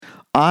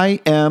I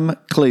am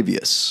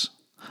Clavius,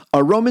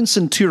 a Roman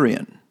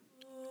centurion,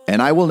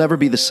 and I will never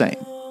be the same.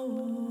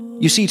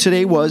 You see,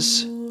 today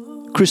was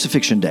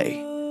crucifixion day,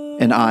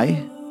 and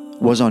I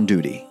was on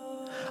duty.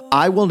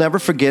 I will never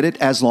forget it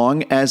as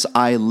long as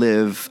I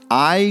live.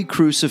 I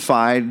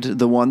crucified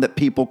the one that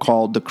people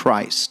called the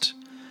Christ,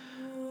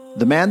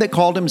 the man that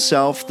called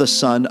himself the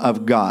Son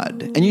of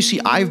God. And you see,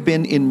 I've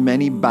been in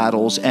many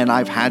battles and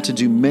I've had to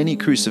do many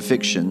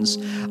crucifixions.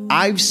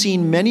 I've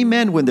seen many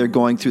men when they're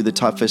going through the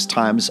toughest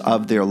times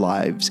of their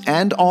lives.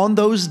 And on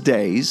those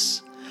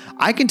days,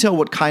 I can tell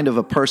what kind of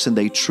a person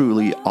they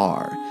truly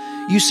are.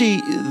 You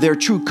see, their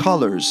true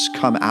colors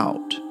come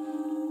out.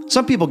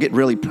 Some people get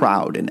really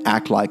proud and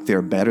act like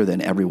they're better than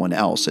everyone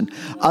else, and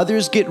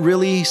others get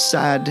really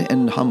sad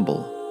and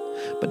humble.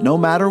 But no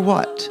matter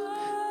what,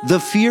 the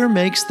fear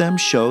makes them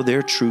show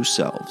their true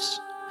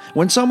selves.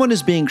 When someone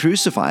is being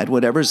crucified,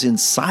 whatever's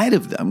inside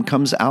of them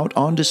comes out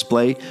on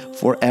display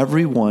for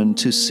everyone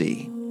to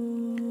see.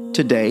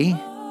 Today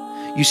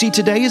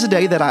is a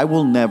day that I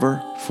will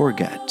never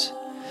forget.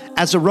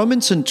 As a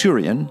Roman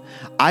centurion,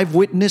 I've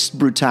witnessed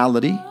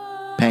brutality,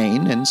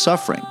 pain, and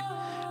suffering,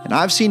 and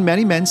I've seen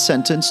many men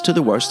sentenced to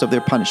the worst of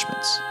their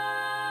punishments.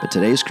 But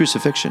today's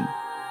crucifixion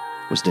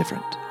was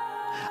different.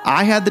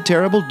 I had the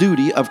terrible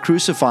duty of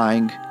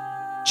crucifying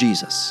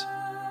Jesus.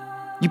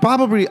 You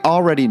probably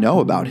already know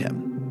about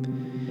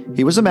him.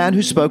 He was a man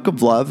who spoke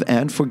of love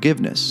and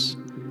forgiveness,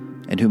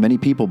 and who many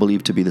people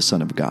believed to be the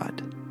Son of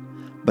God.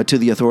 But to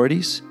the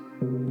authorities,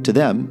 to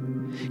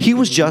them, he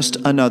was just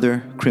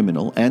another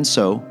criminal, and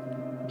so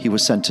he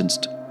was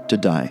sentenced to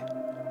die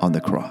on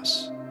the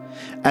cross.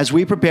 As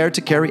we prepared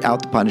to carry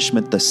out the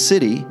punishment, the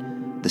city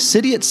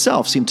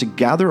itself seemed to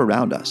gather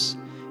around us.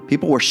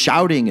 People were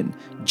shouting and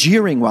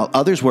jeering while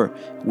others were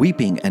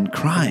weeping and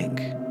crying.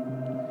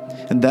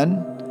 And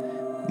then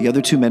the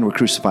other two men were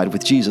crucified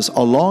with Jesus.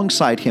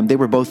 Alongside him, they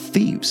were both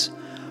thieves,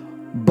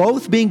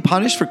 both being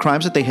punished for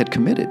crimes that they had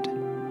committed.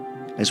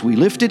 As we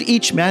lifted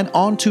each man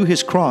onto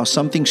his cross,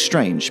 something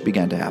strange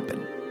began to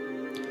happen.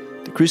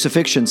 The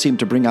crucifixion seemed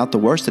to bring out the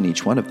worst in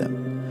each one of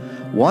them.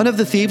 One of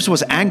the thieves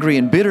was angry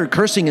and bitter,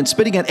 cursing and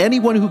spitting at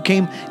anyone who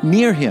came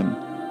near him.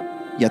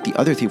 Yet the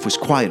other thief was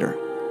quieter,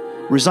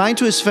 resigned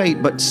to his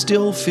fate, but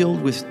still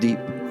filled with deep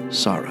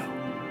sorrow.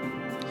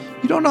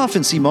 You don't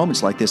often see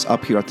moments like this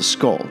up here at the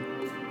skull,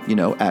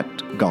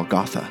 at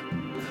Golgotha.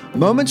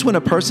 Moments when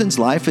a person's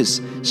life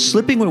is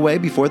slipping away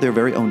before their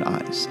very own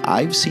eyes.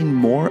 I've seen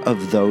more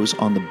of those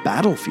on the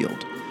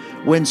battlefield,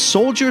 when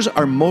soldiers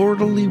are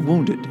mortally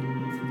wounded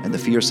and the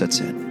fear sets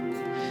in.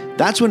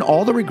 That's when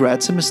all the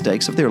regrets and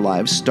mistakes of their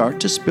lives start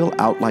to spill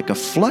out like a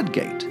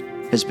floodgate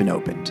has been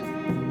opened.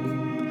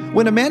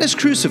 When a man is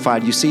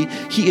crucified, you see,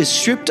 he is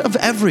stripped of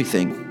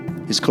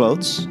everything: his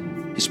clothes,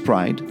 his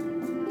pride,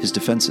 his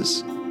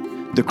defenses.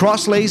 The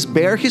cross lays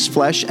bare his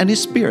flesh and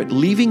his spirit,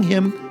 leaving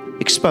him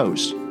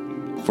exposed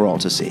for all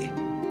to see.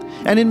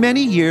 And in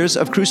many years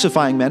of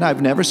crucifying men,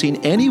 I've never seen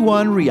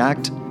anyone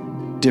react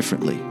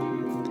differently.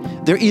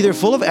 They're either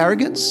full of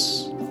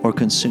arrogance or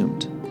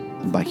consumed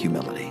by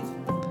humility.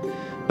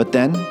 But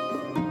then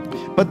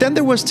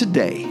there was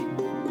today,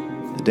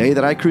 the day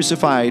that I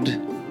crucified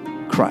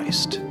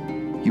Christ.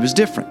 He was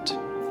different.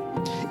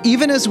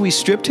 Even as we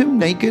stripped him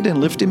naked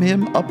and lifted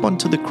him up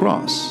onto the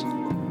cross,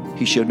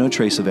 he showed no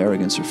trace of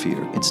arrogance or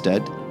fear.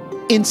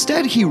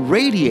 Instead, he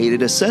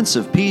radiated a sense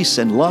of peace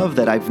and love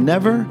that I've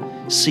never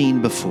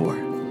seen before.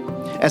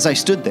 As I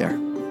stood there,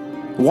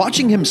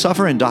 watching him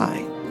suffer and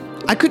die,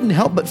 I couldn't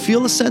help but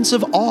feel a sense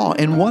of awe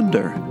and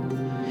wonder.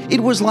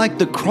 It was like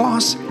the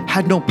cross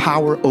had no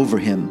power over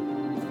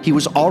him. He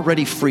was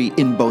already free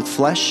in both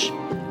flesh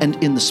and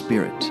in the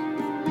spirit.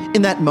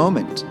 In that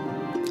moment,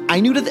 I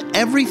knew that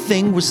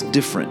everything was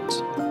different.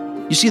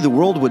 You see, the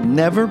world would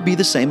never be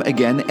the same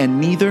again, and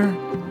neither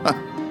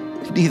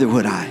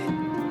would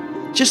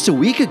I. Just a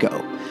week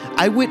ago,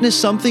 I witnessed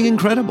something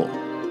incredible.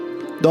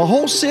 The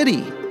whole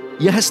city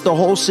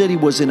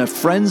was in a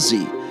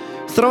frenzy,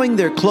 throwing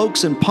their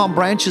cloaks and palm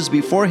branches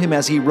before him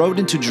as he rode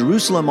into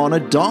Jerusalem on a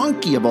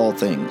donkey of all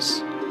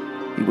things.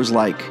 It was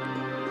like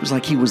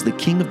he was the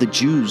king of the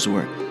Jews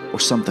or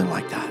something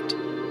like that.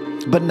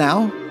 But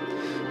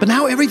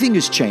now everything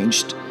has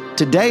changed.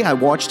 Today I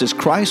watched as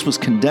Christ was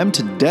condemned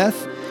to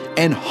death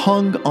and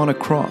hung on a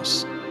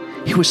cross.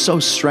 It was so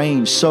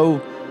strange,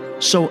 so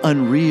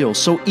unreal,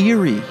 so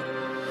eerie.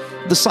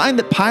 The sign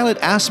that Pilate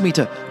asked me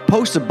to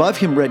post above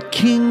him read,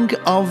 "King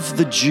of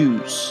the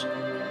Jews,"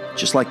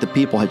 just like the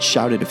people had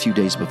shouted a few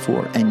days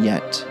before. And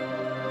yet,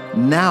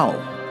 now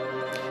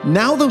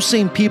those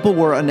same people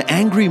were an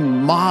angry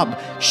mob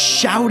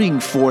shouting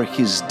for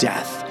his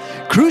death.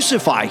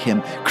 Crucify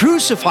him,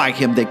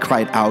 they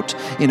cried out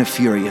in a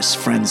furious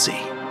frenzy.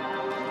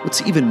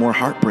 What's even more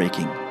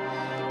heartbreaking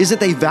is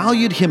that they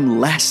valued him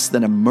less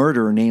than a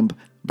murderer named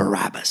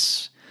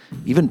Barabbas.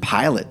 Even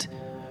Pilate,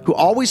 who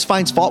always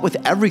finds fault with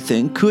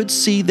everything, could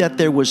see that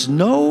there was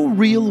no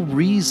real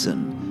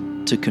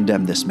reason to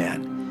condemn this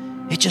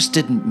man. It just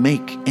didn't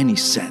make any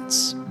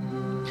sense.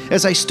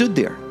 As I stood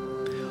there,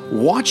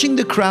 watching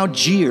the crowd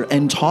jeer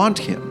and taunt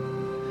him,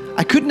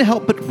 I couldn't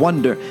help but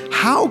wonder,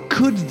 how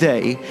could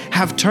they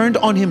have turned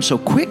on him so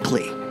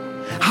quickly?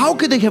 How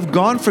could they have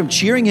gone from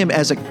cheering him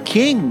as a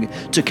king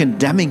to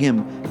condemning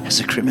him as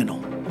a criminal?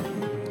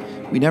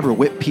 We never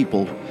whip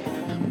people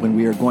when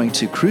we are going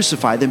to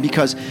crucify them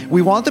because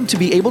we want them to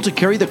be able to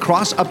carry the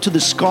cross up to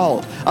the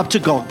skull, up to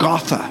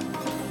Golgotha.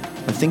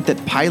 I think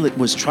that Pilate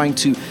was trying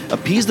to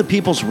appease the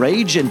people's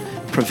rage and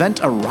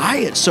prevent a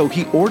riot, so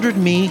he ordered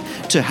me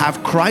to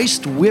have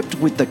Christ whipped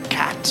with the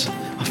cat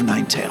of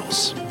 9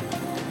 tails.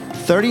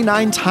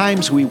 39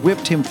 times we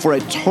whipped him for a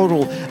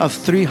total of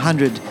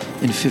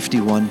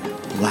 351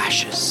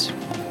 lashes.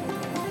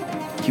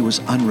 He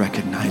was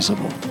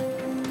unrecognizable.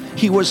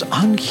 He was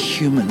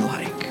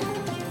unhuman-like.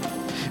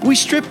 We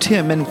stripped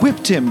him and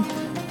whipped him.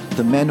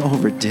 The men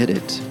overdid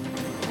it.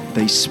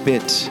 They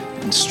spit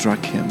and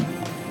struck him.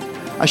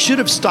 I should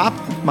have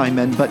stopped my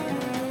men, but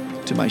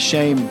to my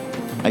shame,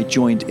 I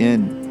joined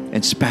in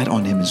and spat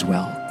on him as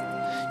well.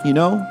 You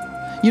know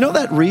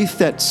that wreath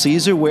that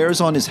Caesar wears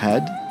on his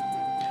head?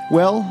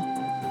 Well,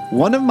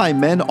 one of my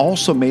men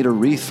also made a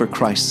wreath for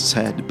Christ's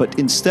head, but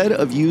instead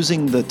of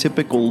using the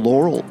typical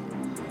laurel,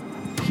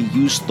 he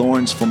used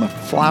thorns from a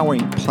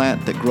flowering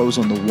plant that grows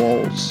on the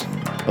walls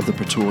of the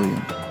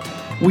Praetorium.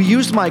 We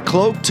used my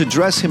cloak to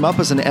dress him up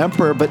as an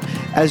emperor, but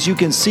as you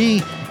can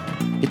see,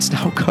 it's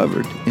now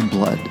covered in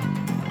blood.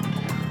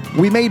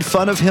 We made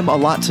fun of him a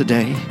lot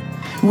today.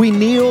 We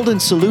kneeled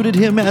and saluted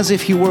him as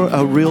if he were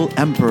a real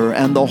emperor,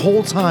 and the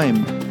whole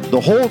time,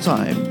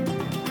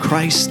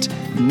 Christ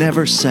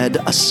never said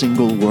a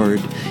single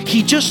word.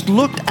 He just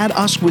looked at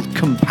us with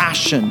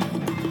compassion,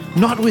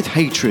 not with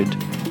hatred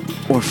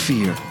or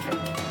fear.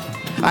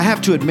 I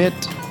have to admit,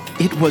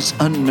 it was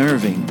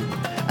unnerving.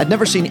 I'd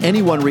never seen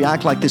anyone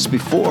react like this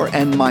before,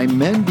 and my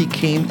men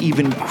became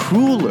even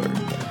crueler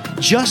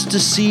just to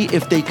see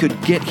if they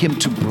could get him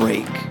to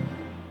break.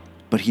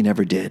 But he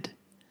never did.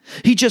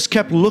 He just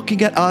kept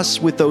looking at us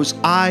with those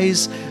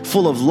eyes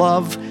full of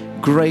love,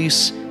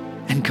 grace,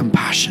 and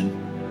compassion.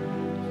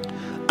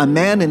 A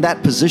man in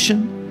that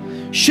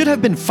position should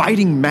have been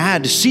fighting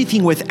mad,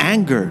 seething with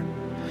anger.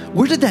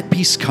 Where did that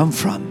peace come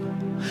from?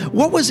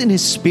 What was in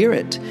his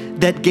spirit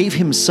that gave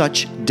him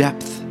such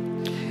depth?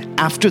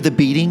 After the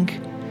beating,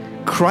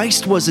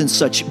 Christ was in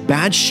such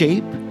bad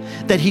shape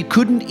that he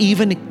couldn't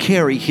even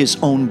carry his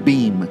own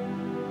beam.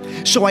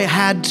 So I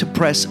had to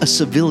press a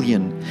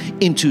civilian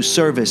into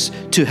service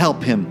to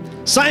help him.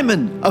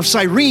 Simon of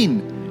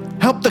Cyrene,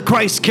 help the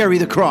Christ carry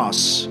the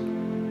cross.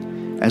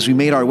 As we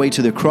made our way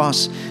to the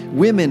cross,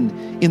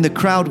 women in the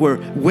crowd were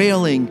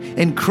wailing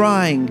and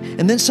crying,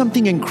 and then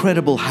something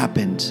incredible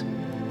happened.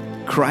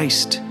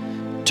 Christ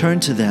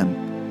turned to them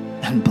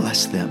and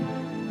blessed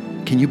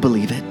them. Can you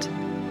believe it?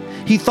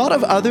 He thought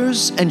of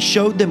others and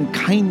showed them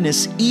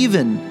kindness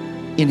even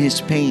in his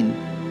pain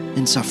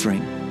and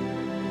suffering.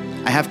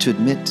 I have to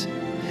admit,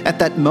 at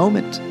that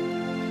moment,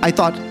 I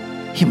thought,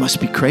 he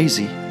must be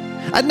crazy.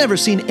 I'd never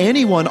seen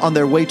anyone on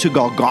their way to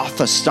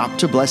Golgotha stop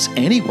to bless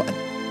anyone,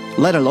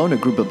 let alone a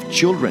group of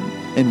children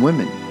and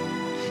women.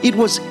 It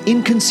was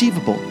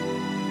inconceivable.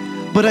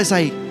 But as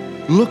I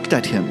looked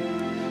at him,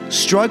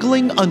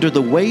 struggling under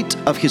the weight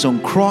of his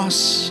own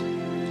cross,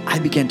 I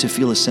began to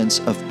feel a sense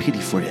of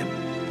pity for him.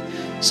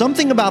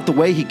 Something about the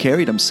way he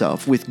carried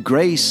himself with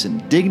grace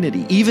and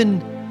dignity,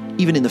 even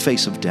in the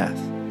face of death.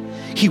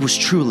 He was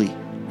truly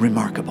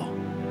remarkable.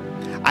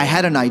 I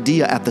had an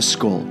idea at the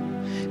skull.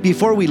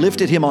 Before we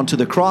lifted him onto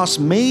the cross,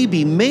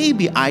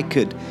 maybe I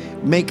could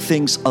make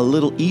things a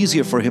little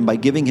easier for him by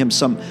giving him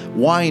some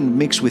wine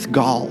mixed with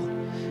gall.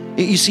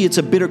 You see, it's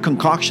a bitter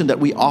concoction that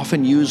we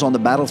often use on the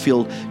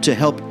battlefield to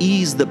help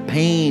ease the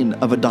pain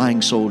of a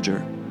dying soldier.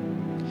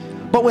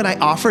 But when I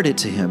offered it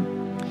to him,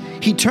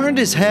 he turned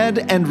his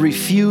head and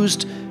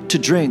refused to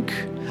drink.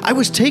 I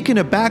was taken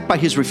aback by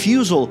his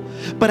refusal,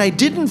 but I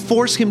didn't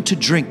force him to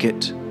drink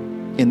it.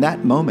 In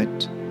that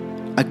moment,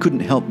 I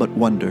couldn't help but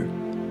wonder,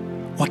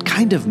 what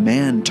kind of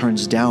man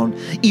turns down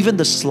even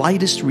the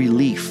slightest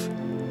relief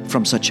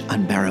from such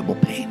unbearable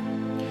pain?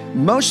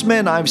 Most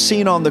men I've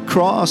seen on the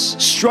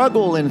cross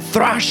struggle and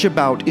thrash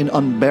about in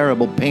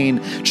unbearable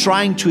pain,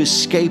 trying to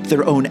escape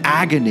their own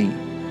agony.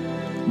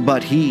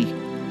 But he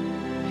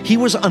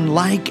was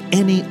unlike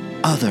any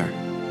other.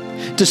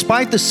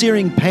 Despite the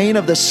searing pain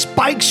of the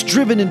spikes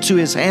driven into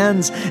his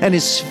hands and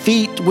his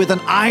feet with an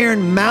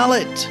iron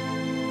mallet,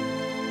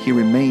 he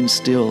remained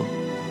still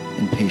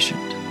and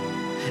patient,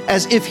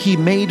 as if he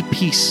made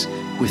peace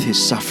with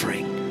his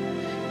suffering.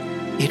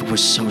 It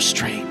was so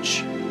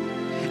strange.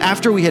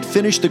 After we had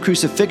finished the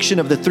crucifixion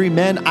of the 3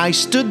 men, I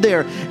stood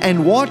there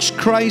and watched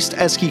Christ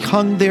as he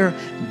hung there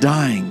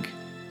dying.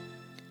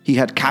 He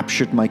had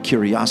captured my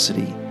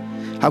curiosity.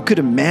 How could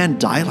a man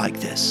die like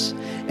this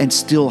and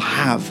still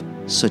have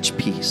such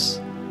peace?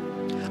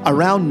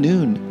 Around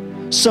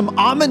noon, some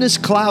ominous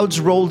clouds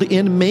rolled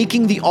in,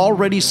 making the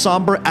already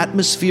somber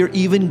atmosphere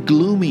even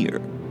gloomier.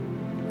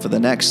 For the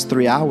next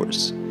 3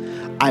 hours,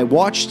 I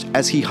watched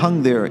as he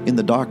hung there in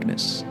the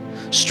darkness,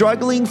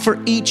 struggling for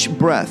each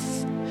breath.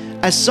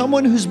 As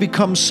someone who's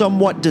become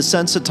somewhat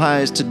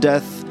desensitized to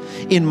death,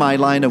 In my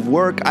line of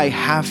work, I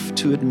have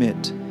to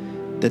admit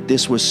that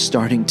this was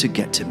starting to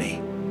get to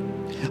me.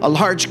 A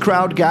large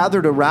crowd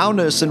gathered around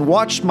us and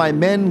watched my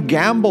men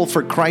gamble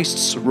for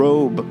Christ's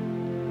robe.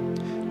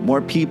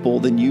 More people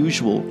than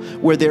usual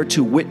were there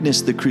to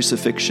witness the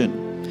crucifixion,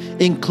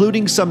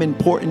 including some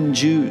important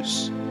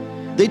Jews.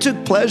 They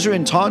took pleasure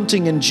in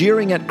taunting and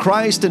jeering at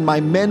Christ, and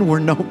my men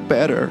were no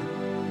better.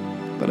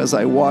 But as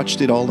I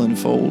watched it all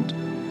unfold,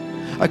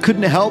 I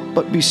couldn't help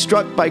but be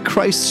struck by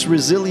Christ's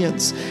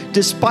resilience.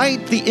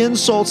 Despite the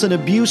insults and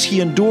abuse he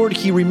endured,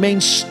 he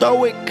remained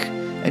stoic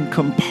and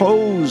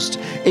composed,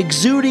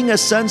 exuding a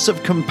sense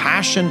of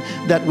compassion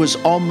that was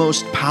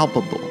almost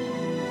palpable.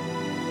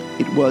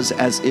 It was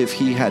as if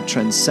he had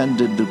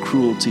transcended the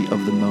cruelty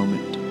of the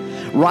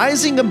moment,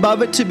 rising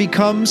above it to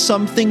become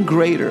something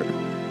greater.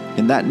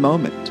 In that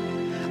moment,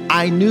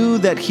 I knew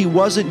that he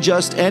wasn't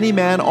just any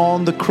man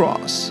on the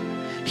cross.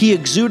 He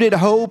exuded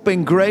hope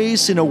and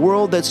grace in a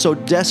world that so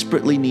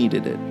desperately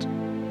needed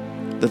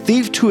it. The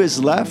thief to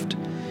his left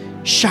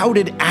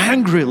shouted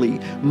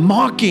angrily,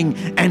 mocking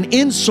and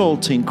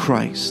insulting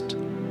Christ,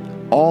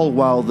 all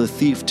while the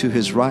thief to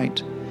his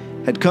right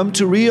had come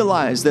to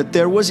realize that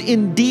there was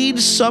indeed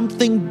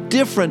something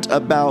different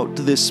about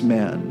this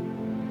man.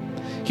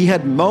 He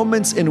had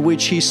moments in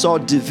which he saw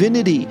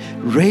divinity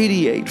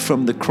radiate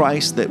from the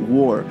Christ that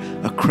wore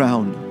a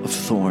crown of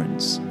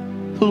thorns.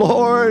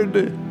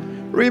 "Lord,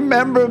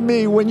 remember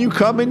me when you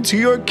come into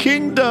your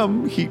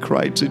kingdom," he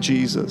cried to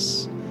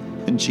Jesus.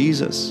 And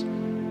Jesus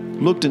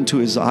looked into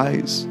his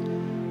eyes.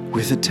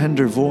 With a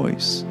tender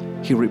voice,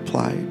 he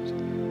replied,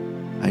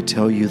 "I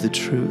tell you the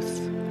truth.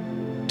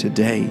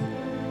 Today,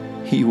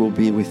 he will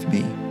be with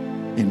me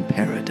in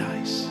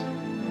paradise."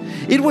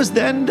 It was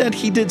then that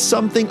he did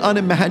something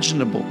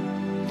unimaginable.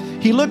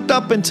 He looked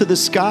up into the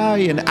sky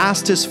and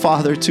asked his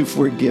Father to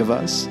forgive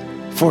us.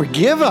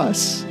 Forgive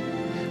us!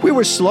 We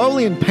were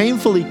slowly and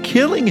painfully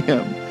killing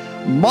him,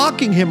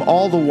 mocking him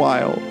all the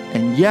while,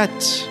 and yet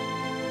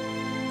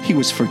he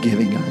was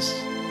forgiving us.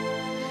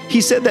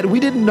 He said that we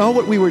didn't know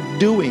what we were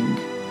doing.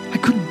 I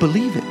couldn't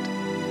believe it.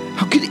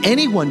 How could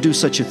anyone do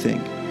such a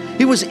thing?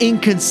 It was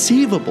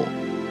inconceivable.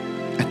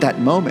 At that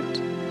moment,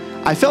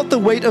 I felt the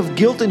weight of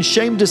guilt and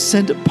shame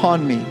descend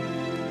upon me.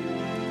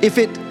 If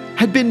it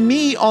had been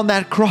me on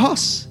that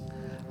cross,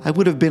 I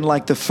would have been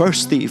like the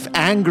first thief,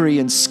 angry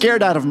and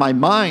scared out of my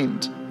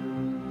mind.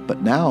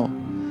 But now,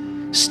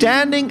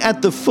 standing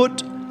at the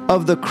foot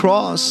of the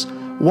cross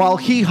while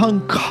he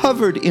hung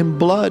covered in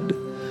blood,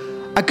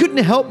 I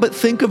couldn't help but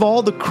think of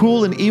all the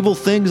cruel and evil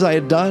things I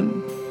had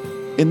done.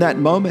 In that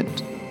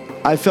moment,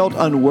 I felt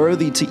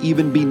unworthy to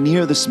even be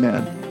near this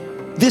man,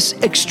 this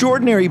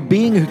extraordinary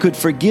being who could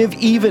forgive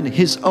even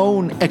his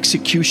own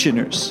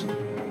executioners.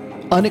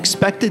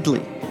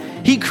 Unexpectedly,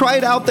 he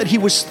cried out that he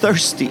was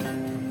thirsty.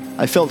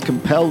 I felt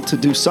compelled to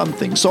do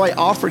something, so I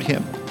offered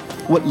him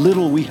what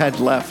little we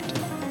had left,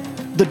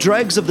 the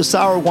dregs of the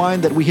sour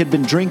wine that we had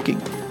been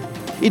drinking.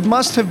 It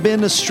must have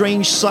been a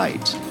strange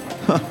sight,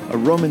 a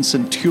Roman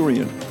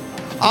centurion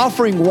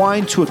offering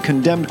wine to a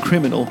condemned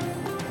criminal,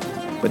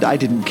 but I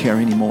didn't care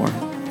anymore.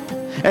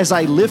 As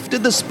I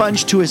lifted the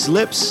sponge to his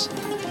lips,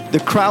 the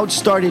crowd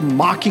started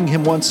mocking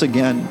him once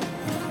again.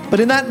 But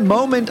in that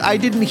moment, I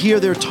didn't hear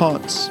their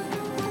taunts.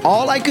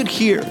 All I could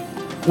hear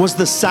was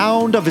the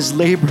sound of his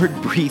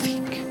labored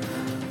breathing.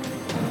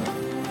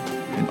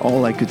 And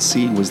all I could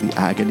see was the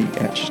agony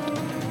etched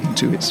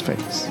into his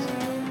face.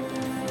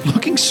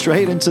 Looking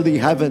straight into the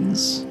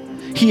heavens,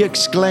 he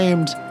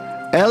exclaimed,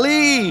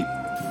 "Eli,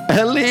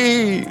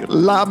 Eli,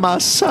 lama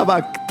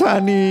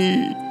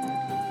sabachthani."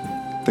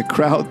 The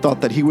crowd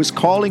thought that he was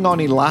calling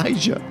on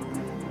Elijah.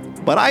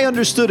 But I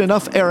understood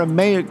enough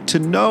Aramaic to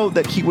know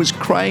that he was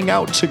crying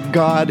out to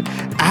God,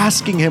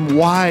 asking him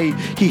why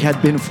he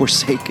had been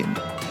forsaken.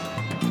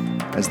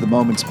 As the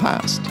moments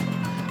passed,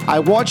 I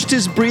watched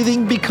his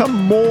breathing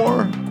become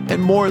more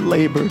and more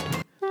labored.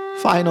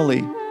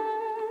 Finally,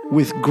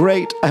 with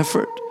great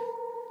effort,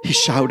 he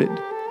shouted,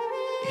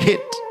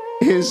 "It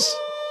is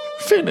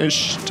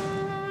finished."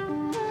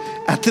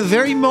 At the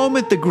very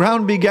moment, the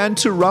ground began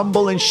to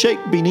rumble and shake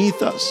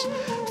beneath us,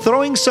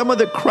 throwing some of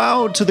the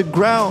crowd to the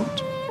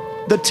ground.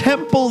 The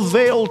temple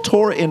veil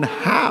tore in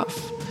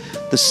half.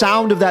 The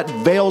sound of that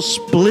veil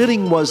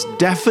splitting was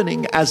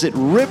deafening as it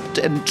ripped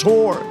and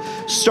tore.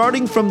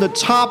 Starting from the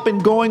top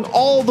and going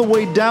all the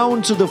way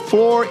down to the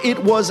floor,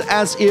 it was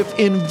as if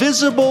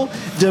invisible,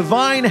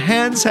 divine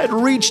hands had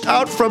reached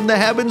out from the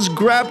heavens,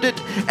 grabbed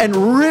it,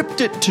 and ripped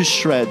it to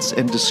shreds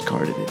and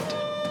discarded it.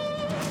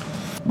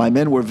 My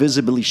men were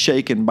visibly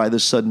shaken by the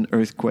sudden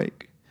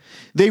earthquake.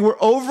 They were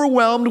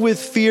overwhelmed with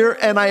fear,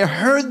 and I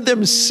heard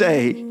them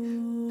say,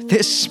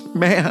 "This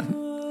man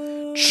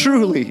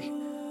truly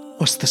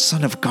was the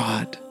Son of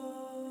God."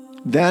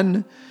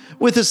 Then,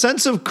 with a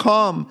sense of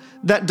calm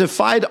that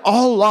defied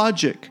all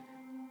logic,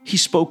 he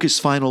spoke his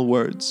final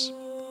words.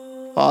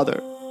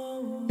 "Father,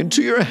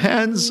 into your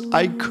hands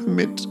I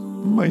commit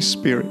my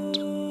spirit."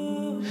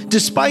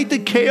 Despite the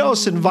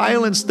chaos and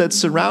violence that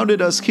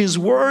surrounded us, his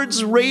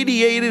words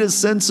radiated a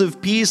sense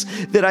of peace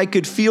that I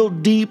could feel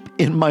deep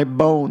in my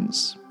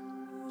bones.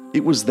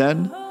 It was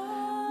then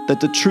that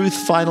the truth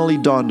finally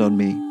dawned on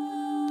me.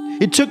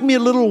 It took me a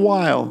little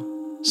while.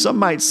 Some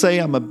might say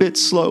I'm a bit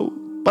slow,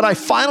 but I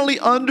finally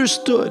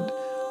understood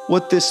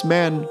what this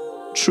man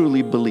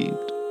truly believed.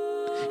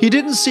 He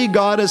didn't see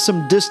God as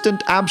some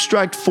distant,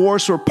 abstract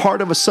force or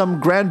part of some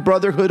grand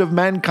brotherhood of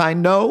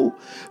mankind. No,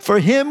 for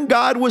him,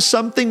 God was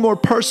something more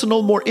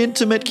personal, more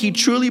intimate. He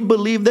truly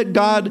believed that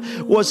God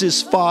was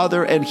his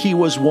Father and he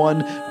was one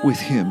with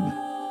him.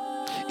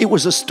 It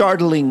was a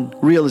startling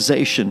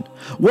realization,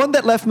 one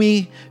that left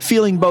me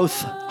feeling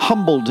both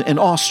humbled and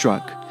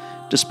awestruck,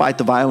 despite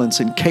the violence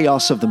and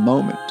chaos of the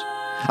moment.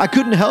 I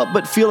couldn't help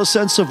but feel a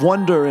sense of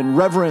wonder and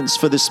reverence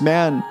for this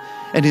man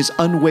and his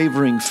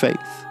unwavering faith.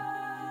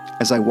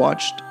 As I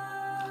watched,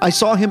 I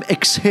saw him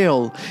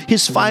exhale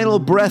his final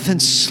breath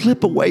and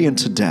slip away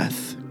into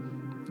death.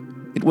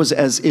 It was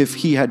as if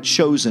he had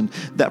chosen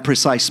that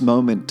precise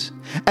moment,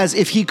 as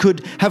if he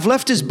could have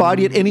left his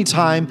body at any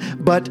time,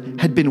 but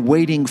had been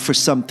waiting for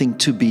something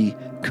to be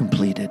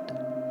completed.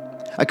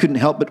 I couldn't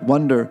help but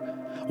wonder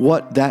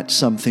what that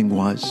something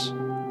was.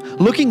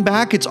 Looking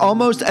back, it's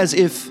almost as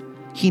if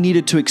he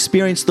needed to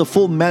experience the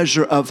full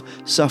measure of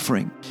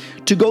suffering,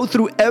 to go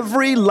through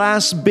every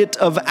last bit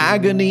of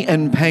agony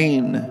and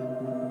pain.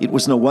 It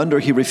was no wonder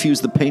he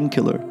refused the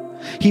painkiller.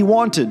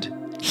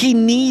 He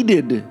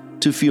needed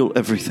to feel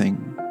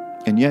everything.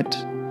 And yet,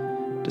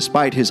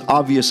 despite his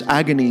obvious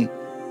agony,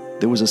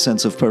 there was a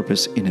sense of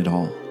purpose in it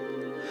all.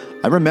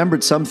 I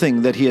remembered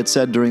something that he had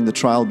said during the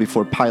trial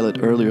before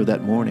Pilate earlier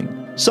that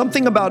morning.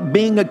 Something about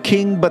being a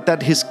king, but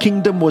that his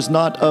kingdom was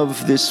not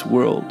of this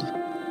world.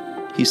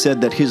 He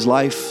said that his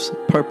life's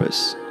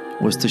purpose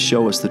was to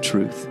show us the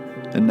truth.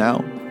 And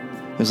now,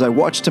 as I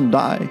watched him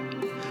die,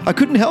 I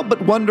couldn't help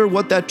but wonder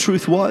what that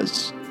truth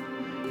was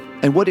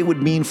and what it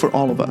would mean for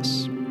all of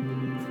us.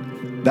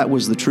 That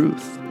was the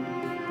truth,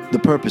 the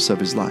purpose of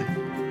his life.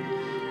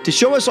 To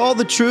show us all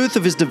the truth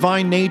of his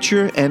divine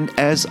nature, and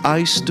as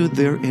I stood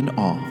there in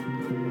awe,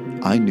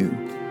 I knew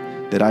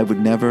that I would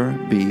never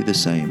be the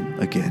same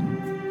again.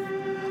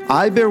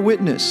 I bear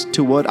witness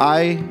to what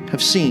I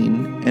have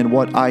seen and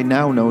what I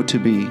now know to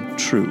be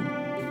true,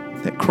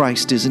 that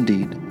Christ is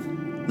indeed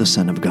the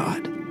Son of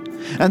God,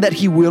 and that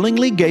he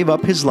willingly gave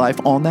up his life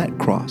on that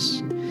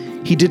cross.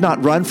 He did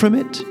not run from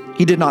it.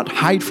 He did not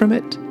hide from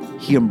it.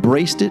 He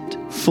embraced it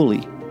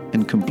fully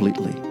and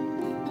completely.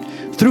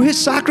 Through his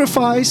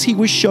sacrifice, he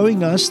was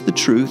showing us the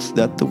truth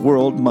that the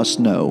world must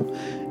know.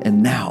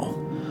 And now,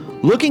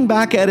 looking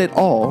back at it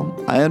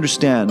all, I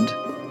understand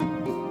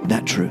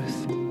that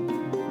truth.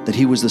 That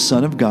he was the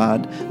Son of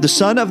God, the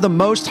Son of the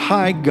Most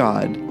High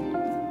God.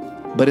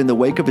 But in the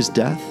wake of his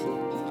death,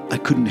 I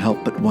couldn't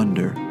help but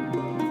wonder,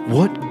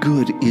 what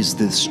good is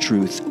this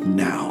truth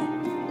now?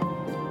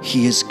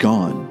 He is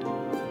gone.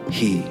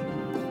 He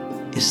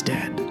is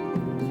dead.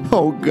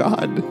 Oh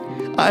God,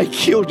 I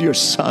killed your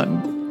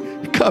Son.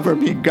 Cover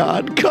me,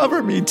 God,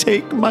 cover me.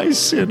 Take my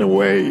sin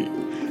away.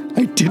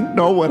 I didn't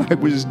know what I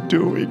was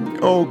doing.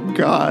 Oh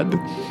God,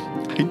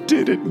 I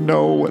didn't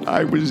know what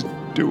I was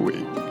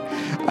doing.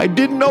 I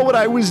didn't know what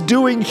I was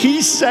doing.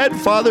 He said,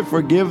 Father,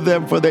 forgive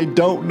them, for they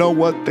don't know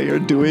what they are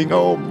doing.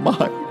 Oh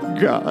my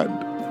God.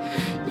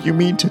 You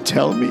mean to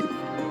tell me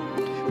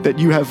that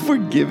you have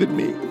forgiven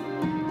me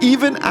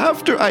even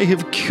after I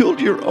have killed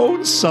your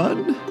own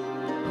Son?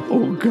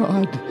 Oh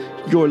God,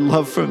 your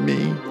love for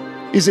me,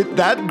 is it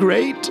that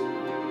great?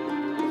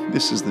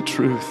 This is the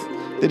truth,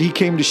 that he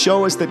came to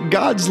show us that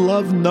God's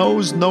love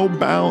knows no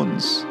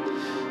bounds.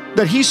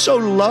 That he so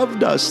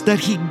loved us that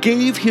he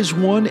gave his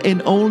one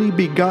and only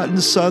begotten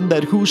Son,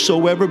 that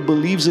whosoever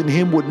believes in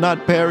him would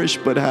not perish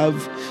but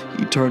have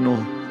eternal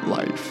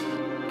life.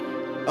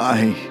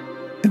 I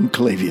am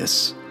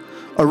Clavius,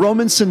 a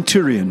Roman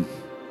centurion.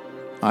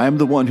 I am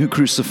the one who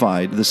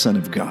crucified the Son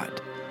of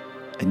God.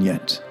 And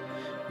yet,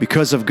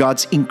 because of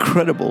God's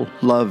incredible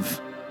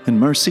love and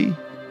mercy,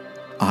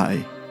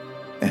 I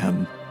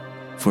am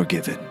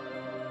forgiven.